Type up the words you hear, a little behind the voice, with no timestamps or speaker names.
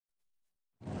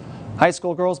High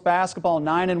school girls basketball,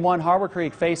 9-1 Harbor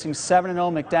Creek facing 7-0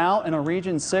 McDowell in a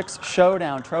Region 6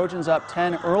 showdown. Trojans up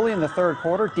 10 early in the third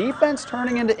quarter. Defense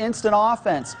turning into instant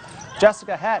offense.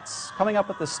 Jessica Hetz coming up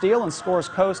with the steal and scores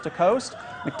coast to coast.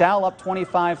 McDowell up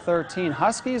 25-13.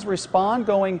 Huskies respond,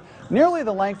 going nearly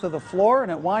the length of the floor,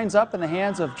 and it winds up in the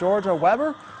hands of Georgia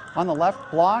Weber on the left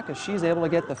block as she's able to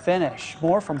get the finish.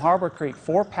 More from Harbor Creek.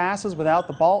 4 passes without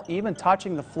the ball even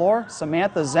touching the floor.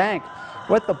 Samantha Zank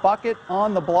with the bucket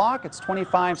on the block. It's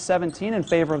 25-17 in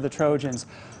favor of the Trojans.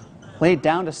 Lead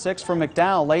down to 6 for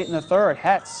McDowell late in the third.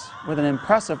 Hetz with an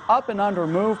impressive up and under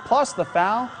move plus the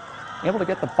foul. Able to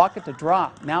get the bucket to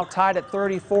drop. Now tied at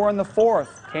 34 in the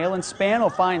fourth. Kaylin Spano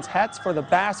finds Hetz for the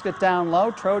basket down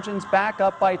low. Trojans back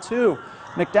up by 2.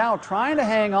 McDowell trying to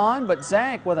hang on, but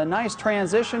Zank with a nice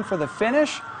transition for the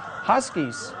finish.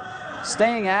 Huskies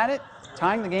staying at it,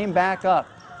 tying the game back up.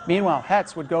 Meanwhile,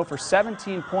 Hetz would go for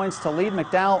 17 points to lead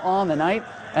McDowell on the night,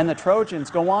 and the Trojans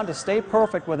go on to stay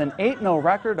perfect with an 8-0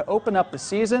 record to open up the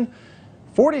season.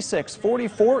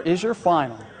 46-44 is your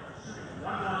final.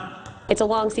 It's a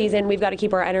long season. We've got to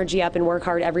keep our energy up and work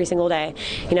hard every single day.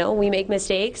 You know, we make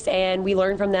mistakes and we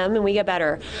learn from them and we get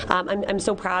better. I'm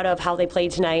so proud of how they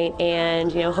played tonight,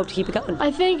 and hope to keep it going. I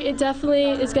think it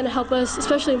definitely is going to help us,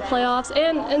 especially in playoffs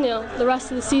and the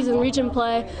rest of the season, region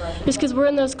play, just because we're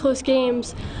in those close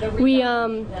games. We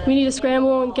need to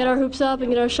scramble and get our hoops up and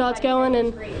get our shots going,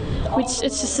 and it's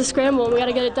just a scramble, and we got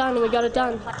to get it done, and we got it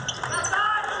done.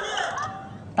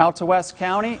 Out to West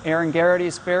County, Aaron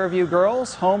Garrity's Fairview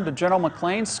girls home to General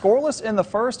McLean. Scoreless in the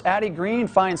first. Addie Green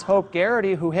finds Hope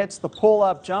Garrity, who hits the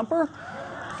pull-up jumper.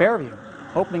 Fairview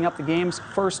opening up the game's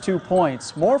first 2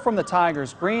 points. More from the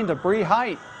Tigers. Green to Bree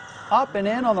Height. Up and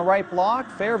in on the right block.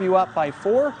 Fairview up by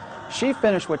 4. She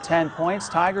finished with 10 points.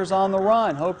 Tigers on the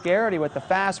run. Hope Garrity with the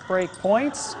fast break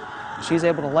points. She's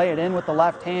able to lay it in with the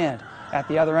left hand at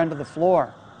the other end of the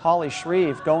floor. Holly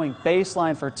Shreve going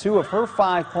baseline for 2 of her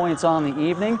 5 points on the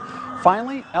evening.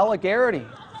 Finally, Ella Garrity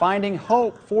finding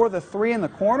Hope for the 3 in the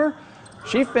corner.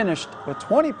 She finished with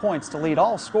 20 points to lead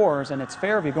all scorers, and it's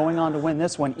Fairview going on to win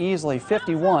this one easily,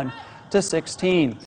 51-16.